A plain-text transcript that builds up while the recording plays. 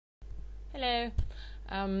Hello.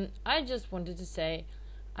 I just wanted to say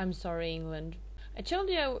I'm sorry, England. I told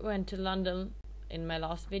you I went to London in my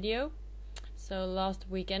last video. So last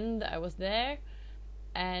weekend I was there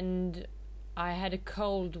and I had a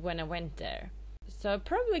cold when I went there. So I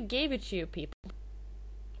probably gave it to you people.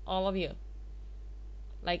 All of you.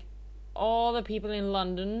 Like all the people in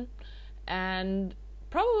London and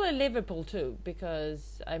probably Liverpool too,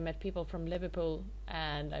 because I met people from Liverpool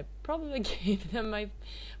and I probably gave them my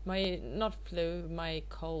not flu, my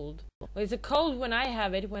cold. Well, it's a cold when I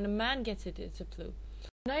have it. When a man gets it, it's a flu.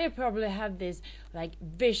 Now you probably have this like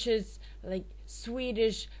vicious, like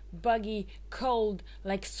Swedish buggy cold,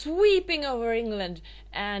 like sweeping over England,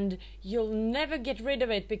 and you'll never get rid of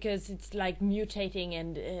it because it's like mutating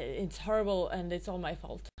and it's horrible and it's all my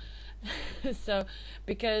fault. So,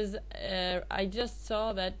 because I just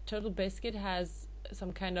saw that Total Biscuit has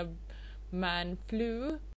some kind of man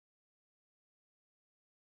flu,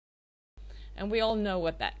 and we all know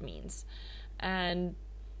what that means. And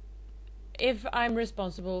if I'm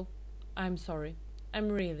responsible, I'm sorry. I'm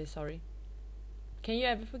really sorry. Can you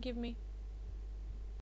ever forgive me?